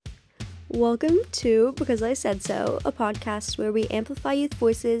Welcome to Because I Said So, a podcast where we amplify youth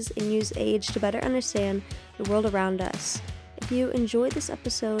voices and use age to better understand the world around us. If you enjoyed this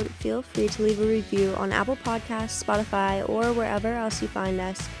episode, feel free to leave a review on Apple Podcasts, Spotify, or wherever else you find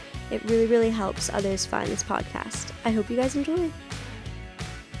us. It really helps others find this podcast. I hope you guys enjoy.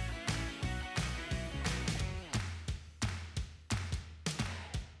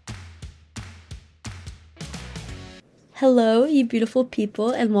 Hello, you beautiful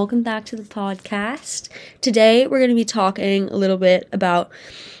people, and welcome back to the podcast. Today, we're going to be talking a little bit about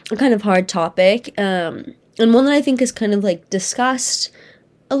a kind of hard topic, and one that I think is kind of, discussed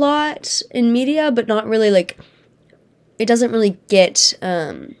a lot in media, but not really, it doesn't really get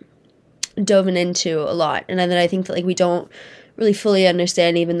dove into a lot, and then I think that, we don't really fully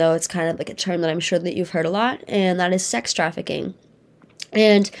understand, even though it's kind of, a term that I'm sure that you've heard a lot, and that is sex trafficking.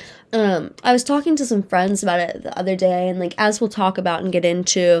 And I was talking to some friends about it the other day, and as we'll talk about and get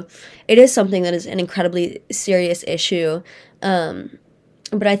into, it is something that is an incredibly serious issue. But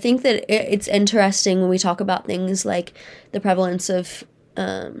I think that it's interesting when we talk about things like the prevalence of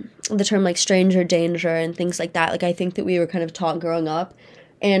the term stranger danger and things like that. I think that we were kind of taught growing up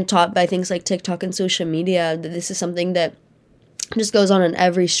and taught by things like TikTok and social media that this is something that just goes on in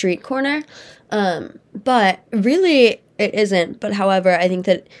every street corner. But really it isn't. But however, I think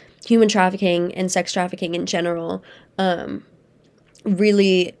that human trafficking and sex trafficking in general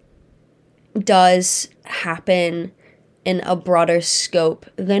really does happen in a broader scope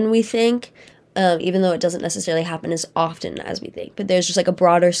than we think, even though it doesn't necessarily happen as often as we think. But there's just a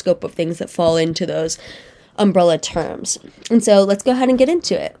broader scope of things that fall into those umbrella terms. And so let's go ahead and get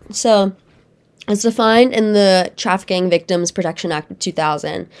into it. So as defined in the Trafficking Victims Protection Act of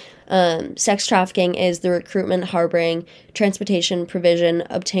 2000, sex trafficking is the recruitment, harboring, transportation, provision,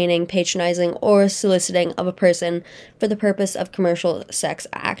 obtaining, patronizing, or soliciting of a person for the purpose of commercial sex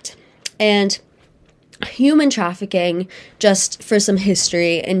act. And human trafficking, just for some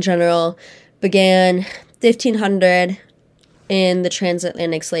history in general, began 1500 in the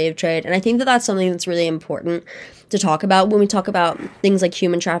transatlantic slave trade. And I think that that's something that's really important to talk about when we talk about things like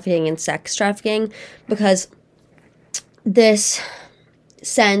human trafficking and sex trafficking, because this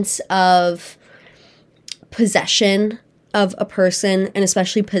sense of possession of a person, and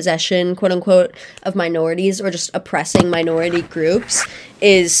especially possession, quote unquote, of minorities or just oppressing minority groups,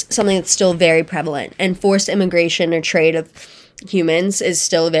 is something that's still very prevalent. And forced immigration or trade of humans is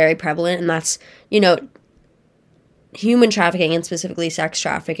still very prevalent. And that's, human trafficking and specifically sex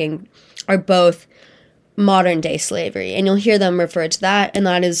trafficking are both modern day slavery. And you'll hear them refer to that, and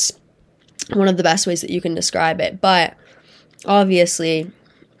that is one of the best ways that you can describe it. But obviously,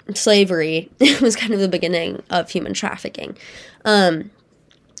 slavery was kind of the beginning of human trafficking. And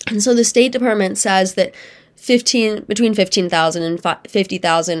so the State Department says that between 15,000 and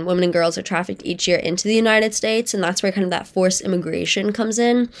 50,000 women and girls are trafficked each year into the United States, and that's where kind of that forced immigration comes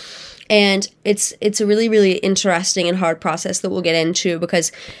in. And it's a really interesting and hard process that we'll get into,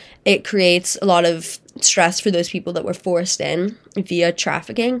 because it creates a lot of stress for those people that were forced in via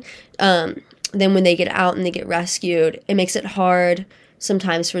trafficking. Then when they get out and they get rescued, it makes it hard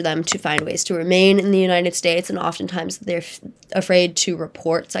sometimes for them to find ways to remain in the United States, and oftentimes they're afraid to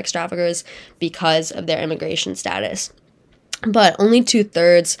report sex traffickers because of their immigration status. But only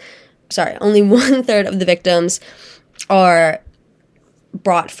 1/3 of the victims are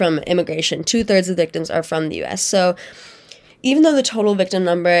brought from immigration. 2/3 of the victims are from the U.S. So even though the total victim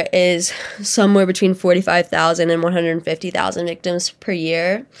number is somewhere between 45,000 and 150,000 victims per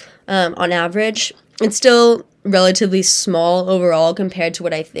year on average, it's still relatively small overall compared to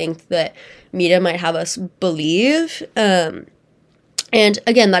what I think that media might have us believe. And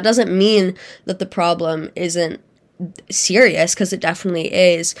again, that doesn't mean that the problem isn't serious, because it definitely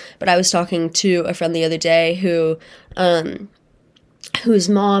is. But I was talking to a friend the other day whose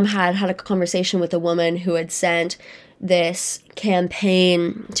mom had a conversation with a woman who had sent this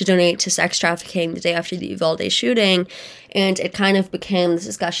campaign to donate to sex trafficking the day after the Uvalde shooting, and it kind of became this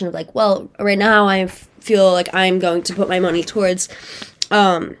discussion of well, right now I feel like I'm going to put my money towards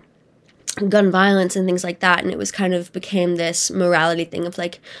gun violence and things like that, and it was kind of became this morality thing of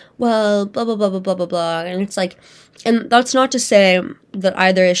well, blah blah blah blah blah blah blah, and it's and that's not to say that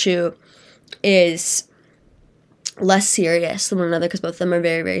either issue is less serious than one another, because both of them are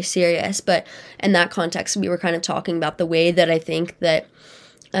very, very serious. But in that context, we were kind of talking about the way that I think that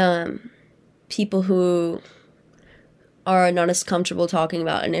people who are not as comfortable talking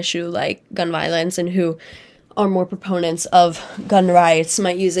about an issue like gun violence and who are more proponents of gun rights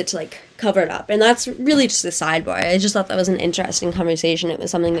might use it to cover it up. And that's really just a sidebar. I just thought that was an interesting conversation. It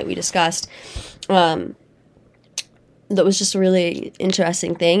was something that we discussed. that was just a really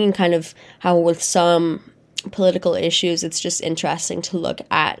interesting thing, and kind of how with some political issues, it's just interesting to look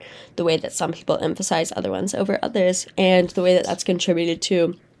at the way that some people emphasize other ones over others, and the way that that's contributed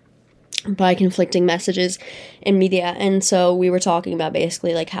to by conflicting messages in media. And so we were talking about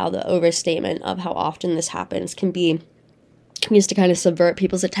basically like how the overstatement of how often this happens can be used to kind of subvert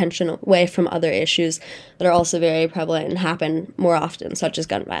people's attention away from other issues that are also very prevalent and happen more often, such as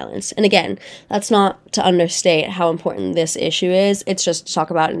gun violence. And again, that's not to understate how important this issue is. It's just to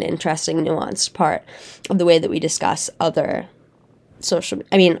talk about an interesting, nuanced part of the way that we discuss other social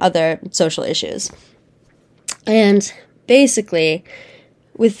issues. And basically,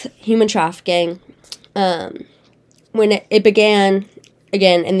 with human trafficking, when it began,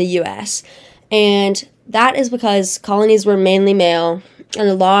 again, in the U.S., and that is because colonies were mainly male, and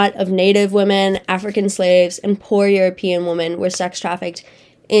a lot of Native women, African slaves, and poor European women were sex trafficked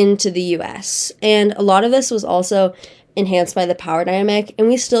into the U.S. And a lot of this was also enhanced by the power dynamic, and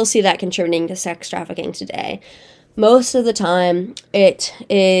we still see that contributing to sex trafficking today. Most of the time, it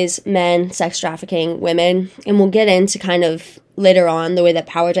is men sex trafficking women, and we'll get into kind of later on the way that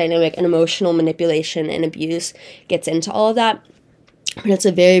power dynamic and emotional manipulation and abuse gets into all of that. But it's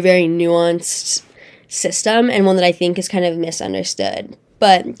a very, very nuanced system, and one that I think is kind of misunderstood.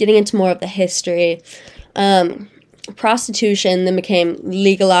 But getting into more of the history, prostitution then became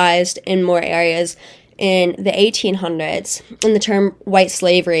legalized in more areas in the 1800s, and the term white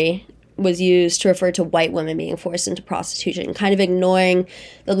slavery was used to refer to white women being forced into prostitution, kind of ignoring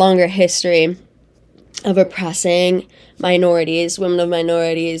the longer history of oppressing minorities, women of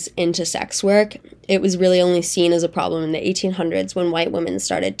minorities, into sex work. It was really only seen as a problem in the 1800s when white women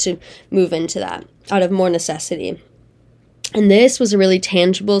started to move into that out of more necessity. And this was a really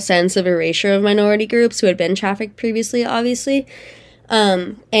tangible sense of erasure of minority groups who had been trafficked previously, obviously.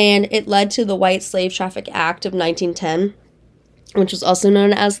 And it led to the White Slave Traffic Act of 1910, which was also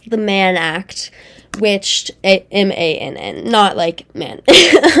known as the Mann Act, which, M-A-N-N, not like man.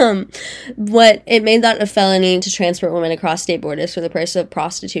 What it made that a felony to transport women across state borders for the purpose of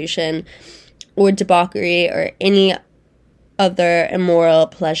prostitution or debauchery or any other immoral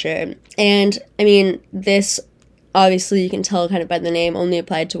pleasure. And, I mean, this, obviously, you can tell kind of by the name, only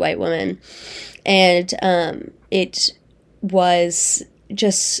applied to white women. And it was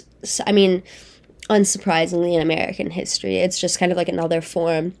just, I mean, unsurprisingly in American history, it's just kind of like another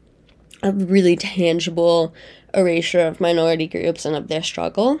form of really tangible erasure of minority groups and of their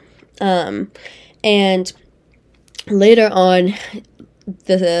struggle. And later on,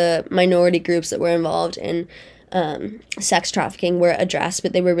 the minority groups that were involved in sex trafficking were addressed,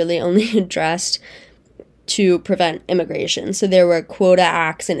 but they were really only addressed to prevent immigration. So there were quota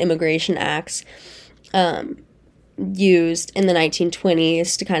acts and immigration acts used in the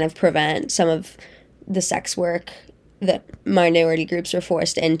 1920s to kind of prevent some of the sex work that minority groups were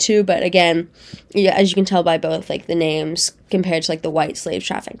forced into. But again, yeah, as you can tell by both like the names compared to like the White Slave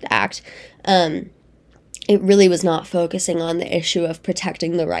Traffic Act, it really was not focusing on the issue of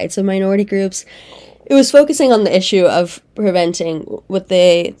protecting the rights of minority groups. It was focusing on the issue of preventing what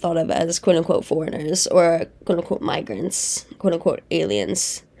they thought of as quote-unquote foreigners or quote-unquote migrants, quote-unquote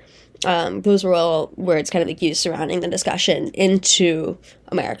aliens. Those were all words kind of like used surrounding the discussion into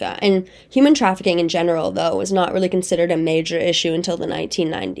America. And human trafficking in general, though, was not really considered a major issue until the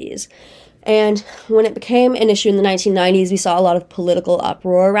 1990s. And when it became an issue in the 1990s, we saw a lot of political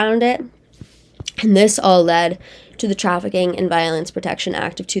uproar around it. And this all led to the Trafficking and Violence Protection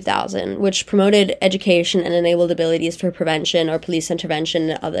Act of 2000, which promoted education and enabled abilities for prevention or police intervention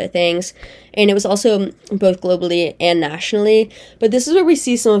and other things. And it was also both globally and nationally. But this is where we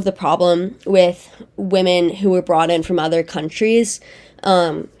see some of the problem with women who were brought in from other countries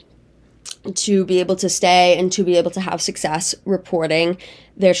to be able to stay and to be able to have success reporting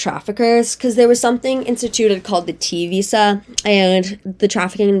their traffickers, because there was something instituted called the T visa, and the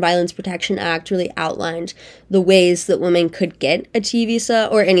Trafficking and Violence Protection Act really outlined the ways that women could get a T visa,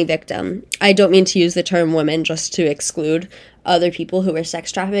 or any victim. I don't mean to use the term women just to exclude other people who are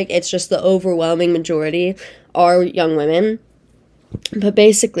sex trafficked. It's just the overwhelming majority are young women. But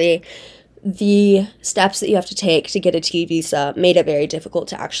basically, the steps that you have to take to get a T visa made it very difficult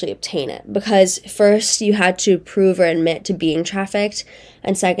to actually obtain it, because first you had to prove or admit to being trafficked,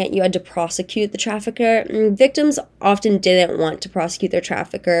 and second you had to prosecute the trafficker. And victims often didn't want to prosecute their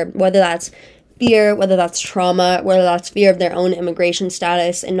trafficker, whether that's fear, whether that's trauma, whether that's fear of their own immigration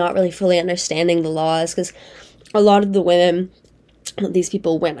status and not really fully understanding the laws, because a lot of the women that these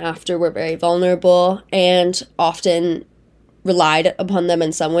people went after were very vulnerable and often relied upon them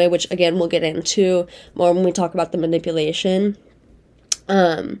in some way, which again we'll get into more when we talk about the manipulation.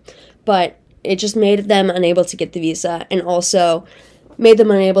 But it just made them unable to get the visa, and also made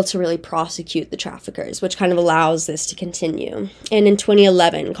them unable to really prosecute the traffickers, which kind of allows this to continue. And in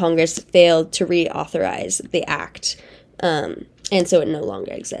 2011, Congress failed to reauthorize the act, and so it no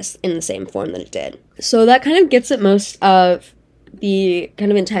longer exists in the same form that it did. So that kind of gets at most of the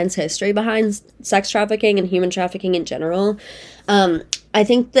kind of intense history behind sex trafficking and human trafficking in general. I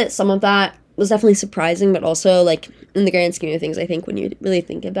think that some of that was definitely surprising, but also, like, in the grand scheme of things, I think when you really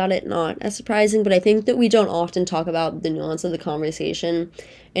think about it, not as surprising. But I think that we don't often talk about the nuance of the conversation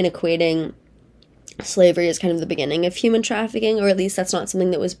in equating slavery as kind of the beginning of human trafficking, or at least that's not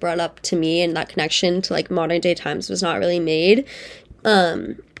something that was brought up to me, and that connection to, like, modern day times was not really made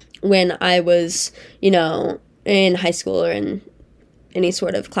when I was, you know, in high school or in any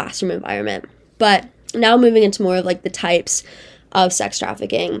sort of classroom environment. But now moving into more of, like, the types of sex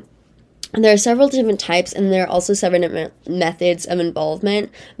trafficking. And there are several different types, and there are also several different methods of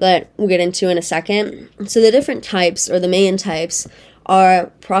involvement that we'll get into in a second. So the different types, or the main types, are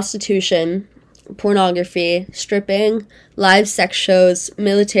prostitution, pornography, stripping, live sex shows,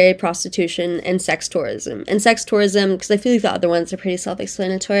 military prostitution, and sex tourism. And sex tourism, because I feel like the other ones are pretty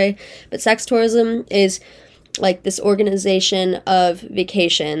self-explanatory, but sex tourism is like this organization of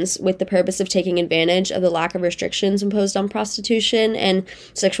vacations with the purpose of taking advantage of the lack of restrictions imposed on prostitution and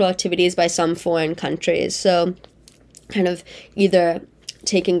sexual activities by some foreign countries. So kind of either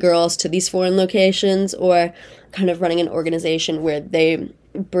taking girls to these foreign locations, or kind of running an organization where they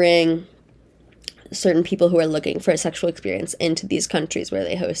bring certain people who are looking for a sexual experience into these countries where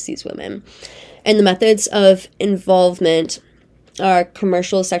they host these women. And the methods of involvement are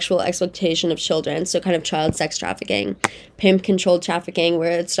commercial sexual exploitation of children, so kind of child sex trafficking, pimp-controlled trafficking,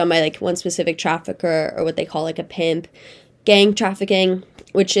 where it's done by, like, one specific trafficker, or what they call, like, a pimp, gang trafficking,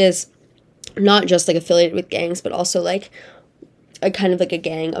 which is not just, like, affiliated with gangs, but also, like, a kind of, like, a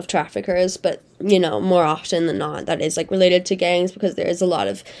gang of traffickers, but, you know, more often than not, that is, like, related to gangs, because there is a lot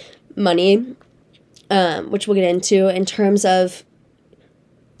of money, which we'll get into. In terms of,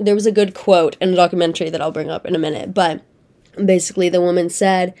 there was a good quote in a documentary that I'll bring up in a minute, but basically the woman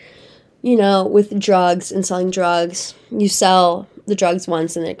said, you know, with drugs and selling drugs, you sell the drugs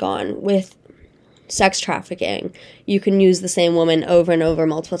once and they're gone. With sex trafficking, you can use the same woman over and over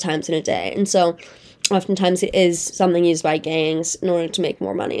multiple times in a day. And so oftentimes it is something used by gangs in order to make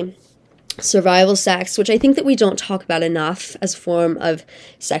more money. Survival sex, which I think that we don't talk about enough as a form of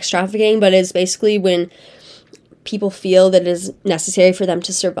sex trafficking, but is basically when people feel that it is necessary for them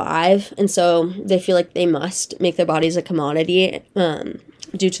to survive, and so they feel like they must make their bodies a commodity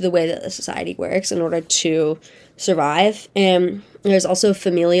due to the way that the society works in order to survive. And there's also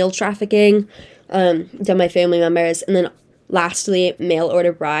familial trafficking done by family members, and then lastly, mail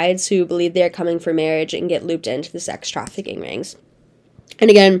order brides who believe they're coming for marriage and get looped into the sex trafficking rings. And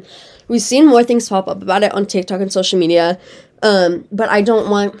again, we've seen more things pop up about it on TikTok and social media, but I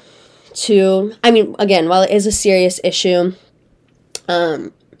don't want to, I mean, again, while it is a serious issue,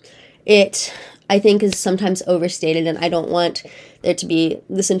 it, I think, is sometimes overstated, and I don't want there to be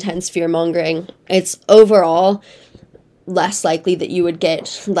this intense fear-mongering. It's overall less likely that you would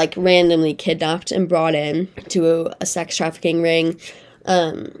get, like, randomly kidnapped and brought in to a sex trafficking ring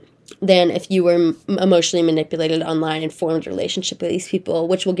than if you were emotionally manipulated online and formed a relationship with these people,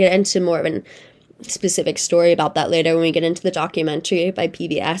 which we'll get into more of an specific story about that later when we get into the documentary by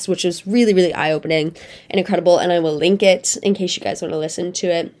PBS, which is really, really eye-opening and incredible, and I will link it in case you guys want to listen to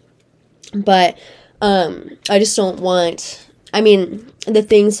it. But I just don't want, I mean, the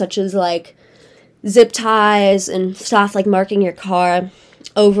things such as, like, zip ties and stuff, like marking your car,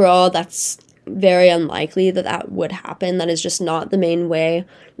 overall, that's very unlikely that that would happen. That is just not the main way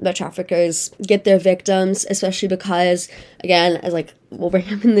that traffickers get their victims, especially because, again, as, like, we'll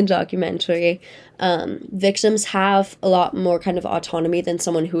bring up in the documentary, victims have a lot more kind of autonomy than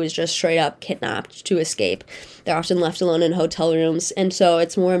someone who is just straight up kidnapped to escape. They're often left alone in hotel rooms, and so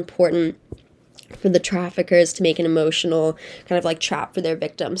it's more important for the traffickers to make an emotional kind of, like, trap for their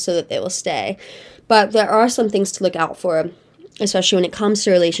victims so that they will stay. But there are some things to look out for, especially when it comes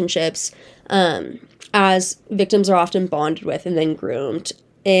to relationships, as victims are often bonded with and then groomed.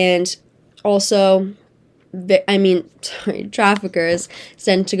 And also, traffickers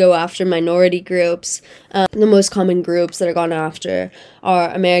tend to go after minority groups. The most common groups that are gone after are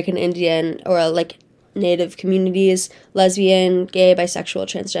American Indian or, like, Native communities, lesbian, gay, bisexual,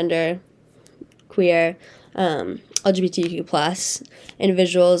 transgender, queer, LGBTQ+,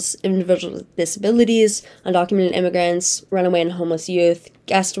 individuals with disabilities, undocumented immigrants, runaway and homeless youth,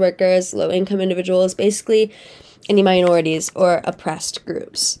 guest workers, low-income individuals, basically any minorities or oppressed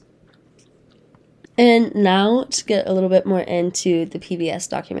groups. And now to get a little bit more into the PBS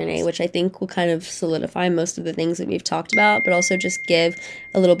documentary, which I think will kind of solidify most of the things that we've talked about, but also just give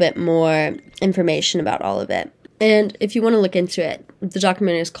a little bit more information about all of it. And if you want to look into it, the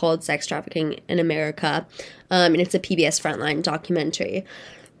documentary is called Sex Trafficking in America, and it's a PBS Frontline documentary.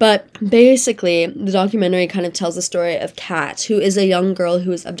 But basically, the documentary kind of tells the story of Kat, who is a young girl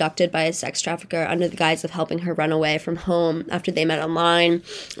who was abducted by a sex trafficker under the guise of helping her run away from home after they met online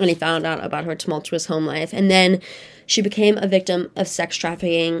and he found out about her tumultuous home life. And then she became a victim of sex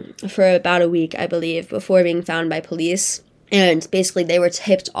trafficking for about a week, I believe, before being found by police. And basically, they were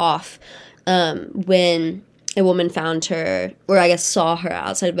tipped off when a woman found her, or I guess saw her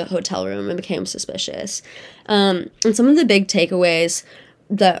outside of a hotel room and became suspicious. And some of the big takeaways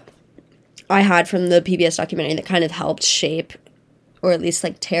that I had from the PBS documentary that kind of helped shape or at least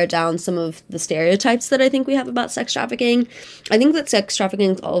like tear down some of the stereotypes that I think we have about sex trafficking. I think that sex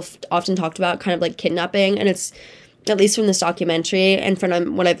trafficking is often talked about kind of like kidnapping, and it's, at least from this documentary and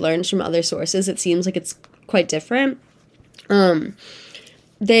from what I've learned from other sources, it seems like it's quite different.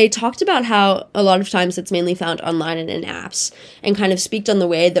 They talked about how a lot of times it's mainly found online and in apps, and kind of speak on the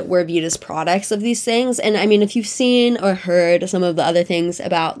way that we're viewed as products of these things. And I mean, if you've seen or heard some of the other things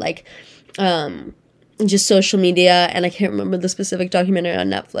about like just social media, and I can't remember the specific documentary on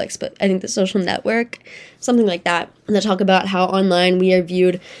Netflix, but I think The Social Network, something like that, and they talk about how online we are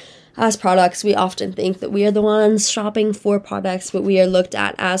viewed as products. We often think that we are the ones shopping for products, but we are looked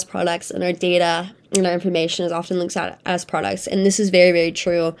at as products, and our data and our information is often looked at as products. And this is very, very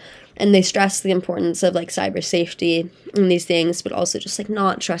true. And they stress the importance of like cyber safety and these things, but also just like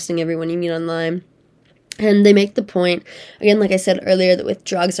not trusting everyone you meet online. And they make the point, again, like I said earlier, that with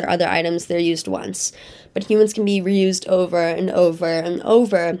drugs or other items, they're used once, but humans can be reused over and over and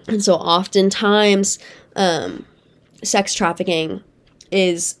over. And so oftentimes, sex trafficking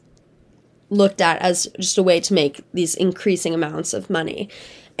is looked at as just a way to make these increasing amounts of money,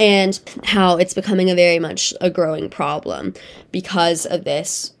 and how it's becoming a very much a growing problem because of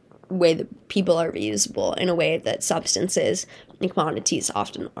this way that people are reusable in a way that substances and commodities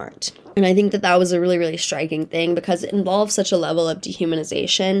often aren't. And I think that that was a really, really striking thing because it involves such a level of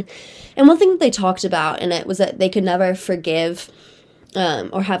dehumanization. And one thing that they talked about in it was that they could never forgive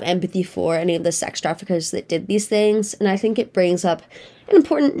or have empathy for any of the sex traffickers that did these things. And I think it brings up an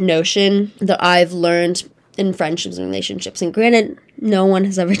important notion that I've learned in friendships and relationships. And granted, no one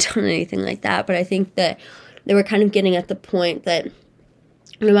has ever done anything like that, but I think that they were kind of getting at the point that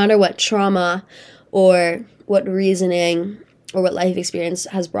no matter what trauma or what reasoning or what life experience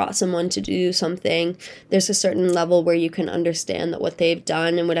has brought someone to do something, there's a certain level where you can understand that what they've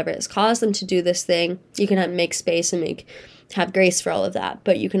done and whatever has caused them to do this thing, you can make space and have grace for all of that.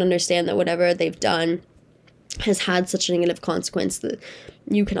 But you can understand that whatever they've done has had such a negative consequence that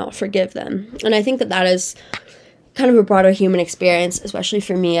you cannot forgive them. And I think that that is kind of a broader human experience, especially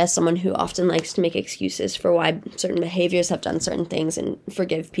for me as someone who often likes to make excuses for why certain behaviors have done certain things and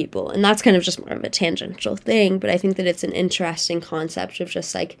forgive people. And that's kind of just more of a tangential thing, but I think that it's an interesting concept of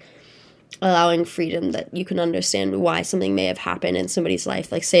just like allowing freedom, that you can understand why something may have happened in somebody's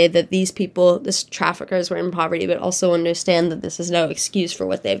life. Like say that these people, this traffickers, were in poverty, but also understand that this is no excuse for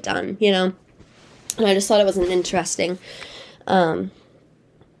what they've done, you know? And I just thought it was an interesting kind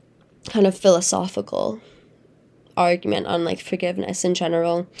of philosophical argument on like forgiveness in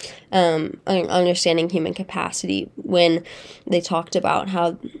general, understanding human capacity, when they talked about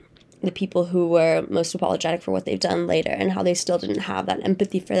how the people who were most apologetic for what they've done later and how they still didn't have that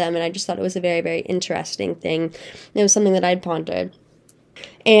empathy for them. And I just thought it was a very, very interesting thing. It was something that I'd pondered.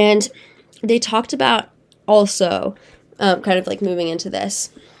 And they talked about also, kind of like moving into this,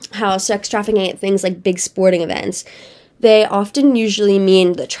 how sex trafficking at things like big sporting events, they often usually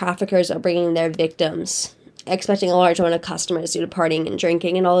mean that traffickers are bringing their victims, expecting a large amount of customers due to partying and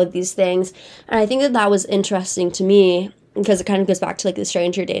drinking and all of these things. And I think that that was interesting to me because it kind of goes back to like the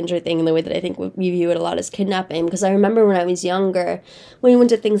stranger danger thing and the way that I think we view it a lot as kidnapping. Because I remember when I was younger, when we went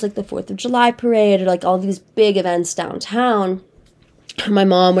to things like the 4th of July parade or like all these big events downtown, my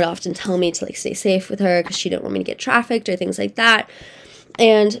mom would often tell me to like stay safe with her because she didn't want me to get trafficked or things like that.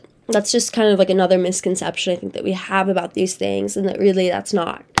 And that's just kind of like another misconception I think that we have about these things, and that really that's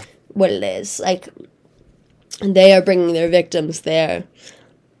not what it is. Like, they are bringing their victims there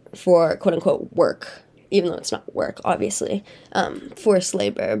for quote-unquote work, even though it's not work, obviously, forced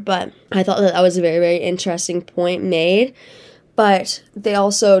labor. But I thought that that was a very, very interesting point made. But they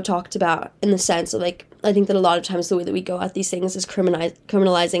also talked about in the sense of like I think that a lot of times the way that we go at these things is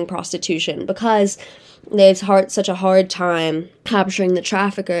criminalizing prostitution, because they've such a hard time capturing the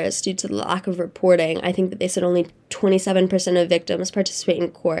traffickers due to the lack of reporting. I think that they said only 27% of victims participate in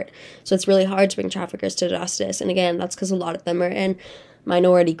court. So it's really hard to bring traffickers to justice. And again, that's because a lot of them are in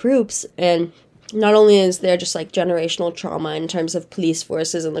minority groups. And not only is there just like generational trauma in terms of police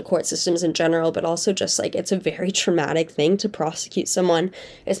forces and the court systems in general, but also just like it's a very traumatic thing to prosecute someone,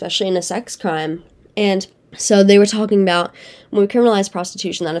 especially in a sex crime. And so they were talking about when we criminalize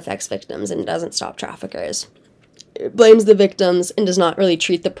prostitution, that affects victims and doesn't stop traffickers. It blames the victims and does not really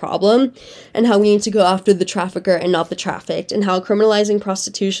treat the problem, and how we need to go after the trafficker and not the trafficked, and how criminalizing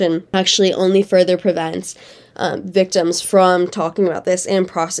prostitution actually only further prevents victims from talking about this and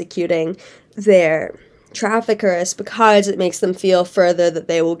prosecuting their traffickers, because it makes them feel further that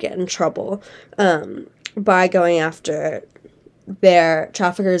they will get in trouble by going after their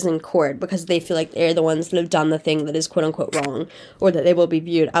traffickers in court, because they feel like they're the ones that have done the thing that is quote unquote wrong, or that they will be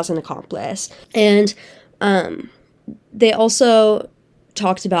viewed as an accomplice. And they also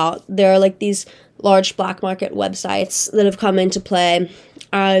talked about there are like these large black market websites that have come into play,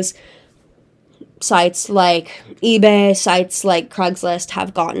 as sites like eBay, sites like Craigslist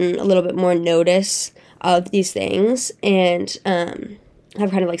have gotten a little bit more notice of these things, and have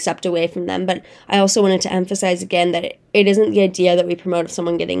kind of like stepped away from them. But I also wanted to emphasize again that it isn't the idea that we promote of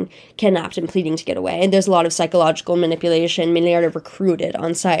someone getting kidnapped and pleading to get away. And there's a lot of psychological manipulation. Many are recruited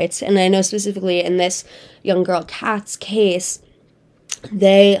on sites. And I know specifically in this young girl Kat's case,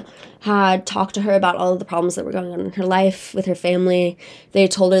 they had talked to her about all of the problems that were going on in her life with her family. They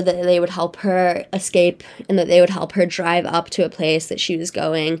told her that they would help her escape and that they would help her drive up to a place that she was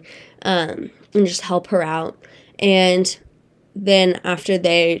going, and just help her out. And then after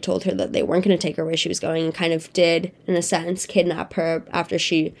they told her that they weren't going to take her where she was going, and kind of did, in a sense, kidnap her after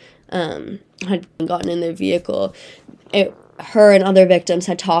she had gotten in their vehicle, her and other victims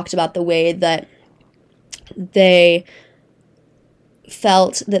had talked about the way that they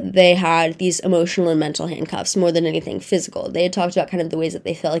felt that they had these emotional and mental handcuffs more than anything physical. They had talked about kind of the ways that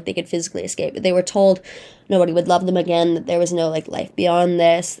they felt like they could physically escape, but they were told nobody would love them again, that there was no like life beyond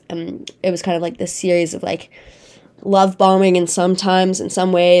this. And it was kind of like this series of like love bombing in some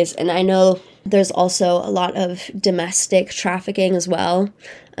ways. And I know there's also a lot of domestic trafficking as well.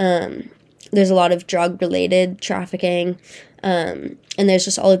 There's a lot of drug related trafficking. And there's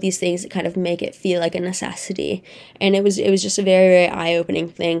just all of these things that kind of make it feel like a necessity. And it was just a very, very eye-opening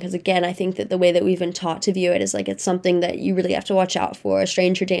thing, because again, I think that the way that we've been taught to view it is like it's something that you really have to watch out for,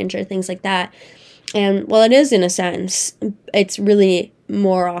 stranger danger, things like that. And while it is in a sense, it's really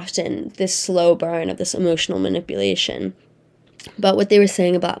more often this slow burn of this emotional manipulation. But what they were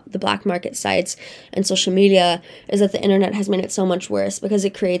saying about the black market sites and social media is that the internet has made it so much worse, because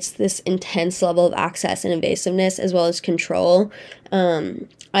it creates this intense level of access and invasiveness as well as control.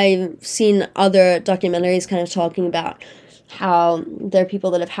 I've seen other documentaries kind of talking about how there are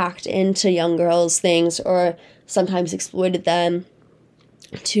people that have hacked into young girls' things or sometimes exploited them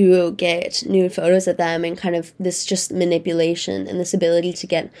to get nude photos of them, and kind of this just manipulation and this ability to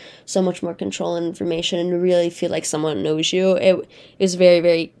get so much more control and information and really feel like someone knows you. It is very,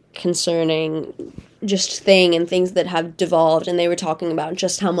 very concerning just thing, and things that have devolved. And they were talking about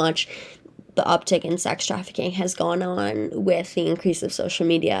just how much the uptick in sex trafficking has gone on with the increase of social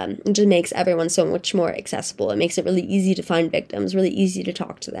media. It just makes everyone so much more accessible. It makes it really easy to find victims, really easy to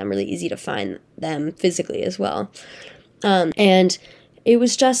talk to them, really easy to find them physically as well. And it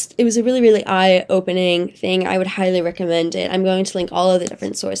was a really, really eye-opening thing. I would highly recommend it. I'm going to link all of the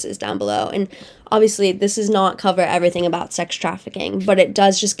different sources down below. And obviously, this does not cover everything about sex trafficking, but it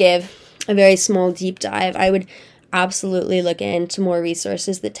does just give a very small deep dive. I would absolutely look into more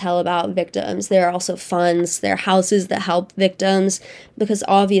resources that tell about victims. There are also funds, there are houses that help victims, because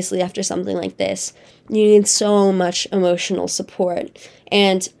obviously after something like this, you need so much emotional support.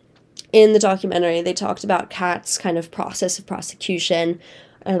 And in the documentary, they talked about Kat's kind of process of prosecution,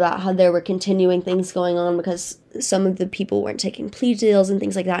 about how there were continuing things going on because some of the people weren't taking plea deals and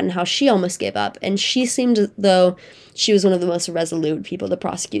things like that, and how she almost gave up. And she seemed as though she was one of the most resolute people the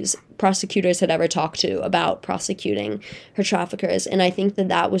prosecutors had ever talked to about prosecuting her traffickers. And I think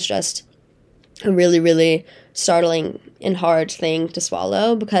that was just a really, really startling and hard thing to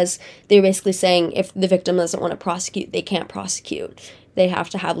swallow, because they were basically saying if the victim doesn't want to prosecute, they can't prosecute. They have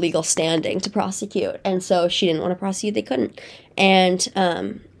to have legal standing to prosecute. And so she didn't want to prosecute, they couldn't. And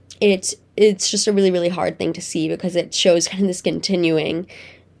it's just a really, really hard thing to see, because it shows kind of this continuing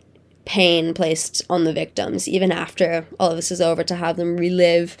pain placed on the victims, even after all of this is over, to have them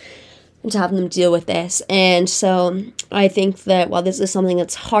relive and to have them deal with this. And so I think that while this is something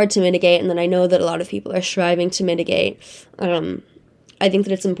that's hard to mitigate, and that I know that a lot of people are striving to mitigate, I think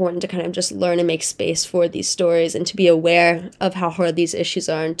that it's important to kind of just learn and make space for these stories and to be aware of how hard these issues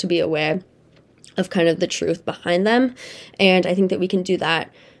are and to be aware of kind of the truth behind them. And I think that we can do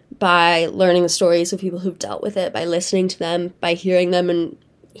that by learning the stories of people who've dealt with it, by listening to them, by hearing them and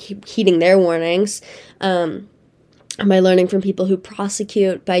heeding their warnings, by learning from people who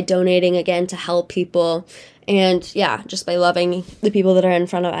prosecute, by donating again to help people, and yeah, just by loving the people that are in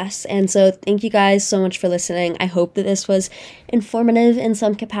front of us. And so thank you guys so much for listening. I hope that this was informative in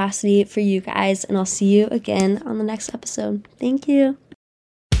some capacity for you guys, and I'll see you again on the next episode. Thank you.